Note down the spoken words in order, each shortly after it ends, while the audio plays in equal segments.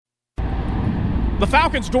The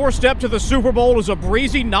Falcons' doorstep to the Super Bowl is a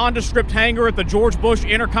breezy, nondescript hangar at the George Bush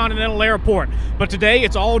Intercontinental Airport. But today,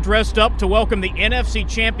 it's all dressed up to welcome the NFC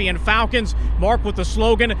champion Falcons, marked with the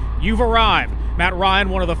slogan, "You've arrived." Matt Ryan,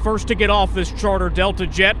 one of the first to get off this charter Delta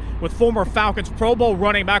jet, with former Falcons Pro Bowl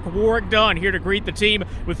running back Warrick Dunn here to greet the team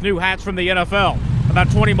with new hats from the NFL.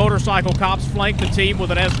 About 20 motorcycle cops flank the team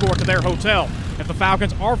with an escort to their hotel. If the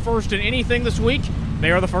Falcons are first in anything this week,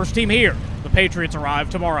 they are the first team here. The Patriots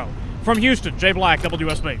arrive tomorrow. From Houston, Jay Black,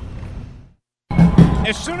 WSB.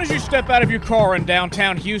 As soon as you step out of your car in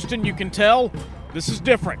downtown Houston, you can tell this is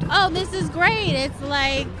different. Oh, this is great. It's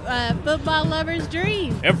like a football lover's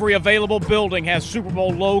dream. Every available building has Super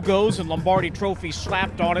Bowl logos and Lombardi trophies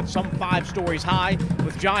slapped on it, some 5 stories high,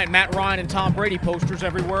 with giant Matt Ryan and Tom Brady posters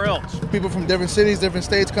everywhere else. People from different cities, different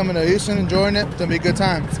states coming to Houston, enjoying it. It's going to be a good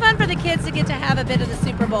time. It's fun for the kids to get to have a bit of the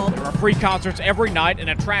Super Bowl. There are free concerts every night and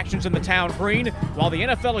attractions in the town green, while the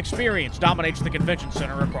NFL Experience dominates the convention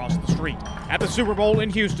center across the street. At the Super Bowl in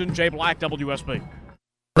Houston, Jay Black, WSB.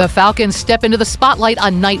 The Falcons step into the spotlight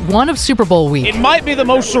on night 1 of Super Bowl week. It might be the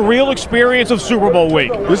most surreal experience of Super Bowl week.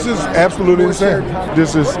 This is absolutely insane.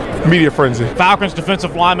 This is media frenzy. Falcons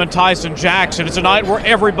defensive lineman Tyson Jackson. It's a night where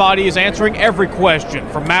everybody is answering every question.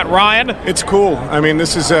 From Matt Ryan. It's cool. I mean,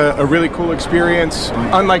 this is a really cool experience,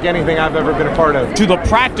 unlike anything I've ever been a part of. To the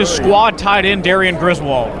practice squad tight end Darian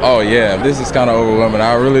Griswold. Oh, yeah. This is kind of overwhelming.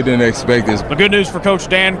 I really didn't expect this. The good news for Coach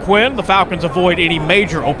Dan Quinn, the Falcons avoid any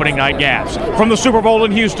major opening night gaps. From the Super Bowl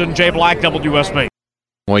in Houston, Jay Black, WSB.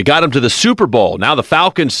 Well, he got him to the Super Bowl. Now the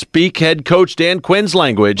Falcons speak head coach Dan Quinn's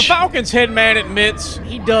language. The Falcons head man admits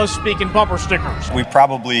he does speak in bumper stickers. We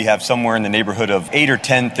probably have somewhere in the neighborhood of 8 or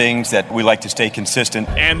 10 things that we like to stay consistent.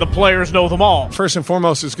 And the players know them all. First and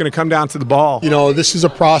foremost, it's going to come down to the ball. You know, this is a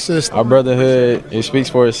process. Our brotherhood, it speaks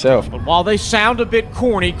for itself. But while they sound a bit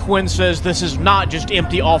corny, Quinn says this is not just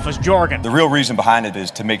empty office jargon. The real reason behind it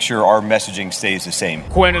is to make sure our messaging stays the same.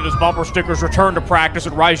 Quinn and his bumper stickers return to practice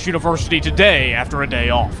at Rice University today after a day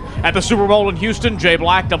off. At the Super Bowl in Houston, Jay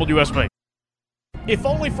Black, WSB. If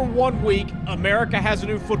only for 1 week, America has a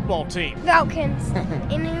new football team. Falcons.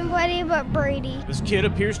 Anybody but Brady. This kid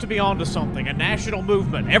appears to be onto something, a national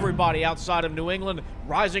movement. Everybody outside of New England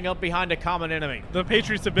rising up behind a common enemy. The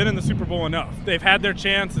Patriots have been in the Super Bowl enough. They've had their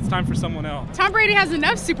chance. It's time for someone else. Tom Brady has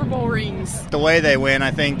enough Super Bowl rings. The way they win,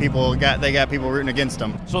 I think they got people rooting against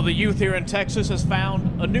them. So the youth here in Texas has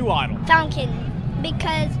found a new idol. Falcon,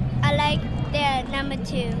 because I like their number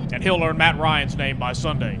 2. And he'll learn Matt Ryan's name by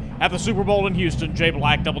Sunday. At the Super Bowl in Houston, Jay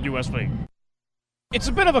Black, WSB. It's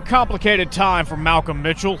a bit of a complicated time for Malcolm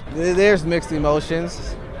Mitchell. There's mixed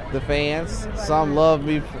emotions. The fans, some love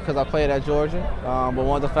me because I played at Georgia, but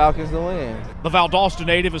want the Falcons to win. The Valdosta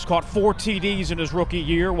native has caught 4 TDs in his rookie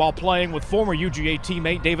year while playing with former UGA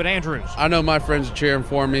teammate David Andrews. I know my friends are cheering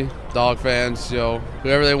for me, dog fans,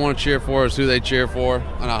 whoever they want to cheer for is who they cheer for,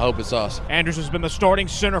 and I hope it's us. Andrews has been the starting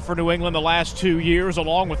center for New England the last 2 years,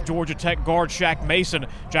 along with Georgia Tech guard Shaq Mason.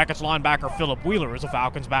 Jackets linebacker Philip Wheeler is a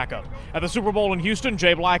Falcons backup. At the Super Bowl in Houston,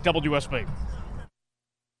 Jay Black, WSB.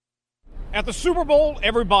 At the Super Bowl,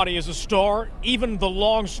 everybody is a star, even the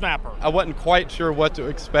long snapper. I wasn't quite sure what to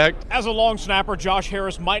expect. As a long snapper, Josh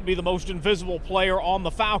Harris might be the most invisible player on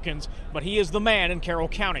the Falcons, but he is the man in Carroll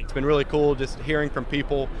County. It's been really cool just hearing from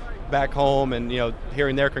people back home and,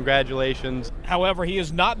 hearing their congratulations. However, he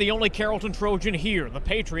is not the only Carrollton Trojan here. The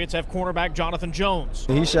Patriots have cornerback Jonathan Jones.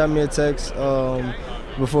 He shot me a text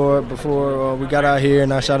before we got out here,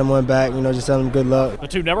 and I shot him one back, just telling him good luck. The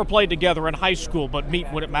two never played together in high school, but meet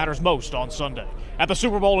when it matters most on Sunday. At the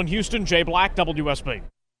Super Bowl in Houston, Jay Black, WSB.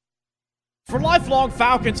 For lifelong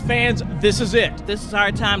Falcons fans, this is it. This is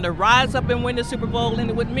our time to rise up and win the Super Bowl, and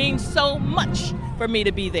it would mean so much for me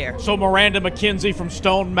to be there. So Miranda McKenzie from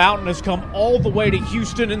Stone Mountain has come all the way to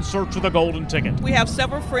Houston in search of the golden ticket. We have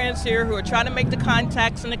several friends here who are trying to make the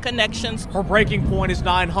contacts and the connections. Her breaking point is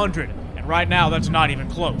 900. And right now, that's not even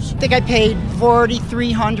close. I think I paid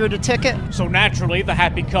 $4,300 a ticket. So naturally, the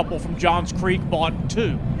happy couple from Johns Creek bought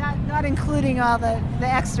 2. Not including all the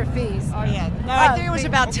extra fees. Oh, yeah. No, I think it was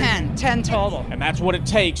about 10 total. And that's what it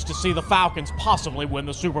takes to see the Falcons possibly win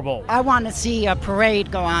the Super Bowl. I want to see a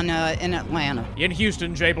parade go on in Atlanta. In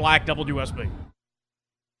Houston, Jay Black, WSB.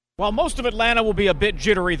 While most of Atlanta will be a bit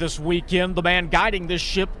jittery this weekend, the man guiding this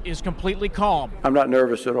ship is completely calm. I'm not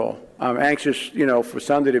nervous at all. I'm anxious, for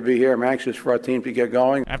Sunday to be here. I'm anxious for our team to get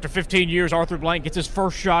going. After 15 years, Arthur Blank gets his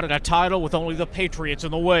first shot at a title with only the Patriots in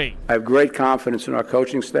the way. I have great confidence in our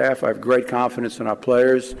coaching staff. I have great confidence in our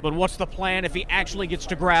players. But what's the plan if he actually gets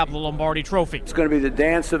to grab the Lombardi Trophy? It's going to be the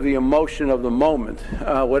dance of the emotion of the moment,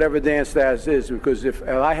 whatever dance that is, because if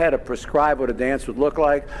I had to prescribe what a dance would look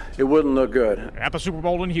like, it wouldn't look good. At the Super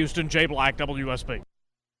Bowl in Houston, Jay Black, WSB.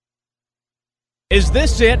 Is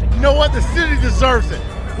this it? You know what? The city deserves it.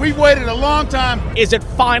 We've waited a long time. Is it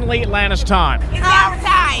finally Atlanta's time? It's our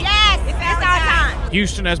time. Yes, it's our time.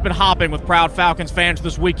 Houston has been hopping with proud Falcons fans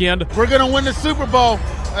this weekend. We're going to win the Super Bowl.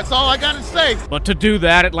 That's all I got to say. But to do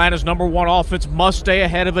that, Atlanta's #1 offense must stay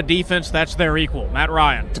ahead of a defense that's their equal. Matt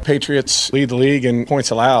Ryan. The Patriots lead the league in points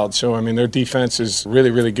allowed, so, their defense is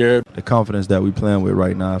really, really good. The confidence that we're playing with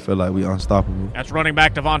right now, I feel like we're unstoppable. That's running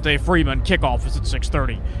back Devontae Freeman. Kickoff is at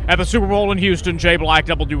 6:30. At the Super Bowl in Houston, Jay Black,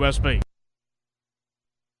 WSB.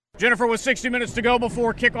 Jennifer, with 60 minutes to go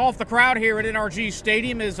before kickoff, the crowd here at NRG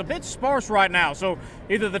Stadium is a bit sparse right now. So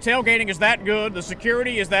either the tailgating is that good, the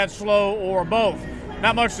security is that slow, or both.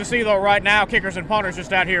 Not much to see, though, right now. Kickers and punters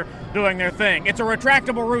just out here doing their thing. It's a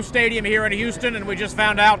retractable roof stadium here in Houston, and we just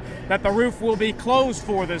found out that the roof will be closed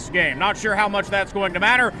for this game. Not sure how much that's going to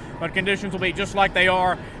matter, but conditions will be just like they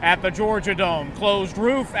are at the Georgia Dome. Closed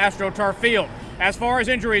roof, AstroTurf Field. As far as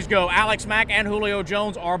injuries go, Alex Mack and Julio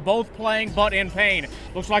Jones are both playing but in pain.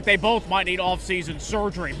 Looks like they both might need off-season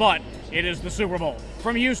surgery, but it is the Super Bowl.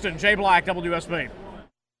 From Houston, Jay Black, WSB.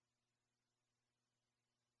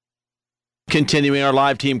 Continuing our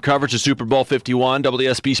live team coverage of Super Bowl 51,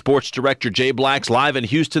 WSB Sports Director Jay Black's live in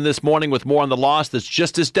Houston this morning with more on the loss that's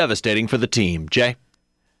just as devastating for the team. Jay?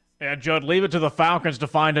 Yeah, Judd, leave it to the Falcons to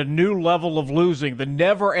find a new level of losing. The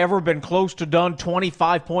never, ever been close to done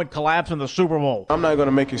 25-point collapse in the Super Bowl. I'm not going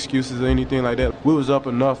to make excuses or anything like that. We was up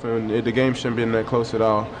enough, and the game shouldn't have been that close at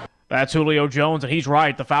all. That's Julio Jones, and he's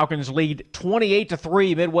right. The Falcons lead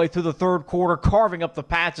 28-3 midway through the third quarter, carving up the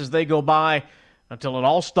Pats as they go by until it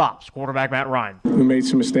all stops. Quarterback Matt Ryan. We made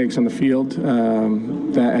some mistakes on the field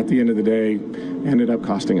that at the end of the day ended up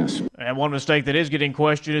costing us. And one mistake that is getting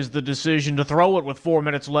questioned is the decision to throw it with 4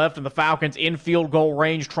 minutes left and the Falcons in field goal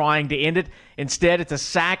range trying to end it. Instead, it's a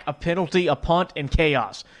sack, a penalty, a punt, and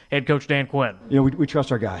chaos. Head coach Dan Quinn. We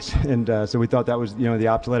trust our guys, and so we thought that was the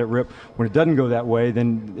option, let it rip. When it doesn't go that way,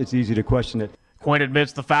 then it's easy to question it. Quinn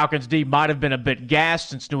admits the Falcons' D might have been a bit gassed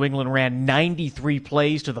since New England ran 93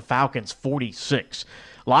 plays to the Falcons' 46.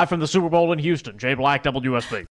 Live from the Super Bowl in Houston, Jay Black, WSB.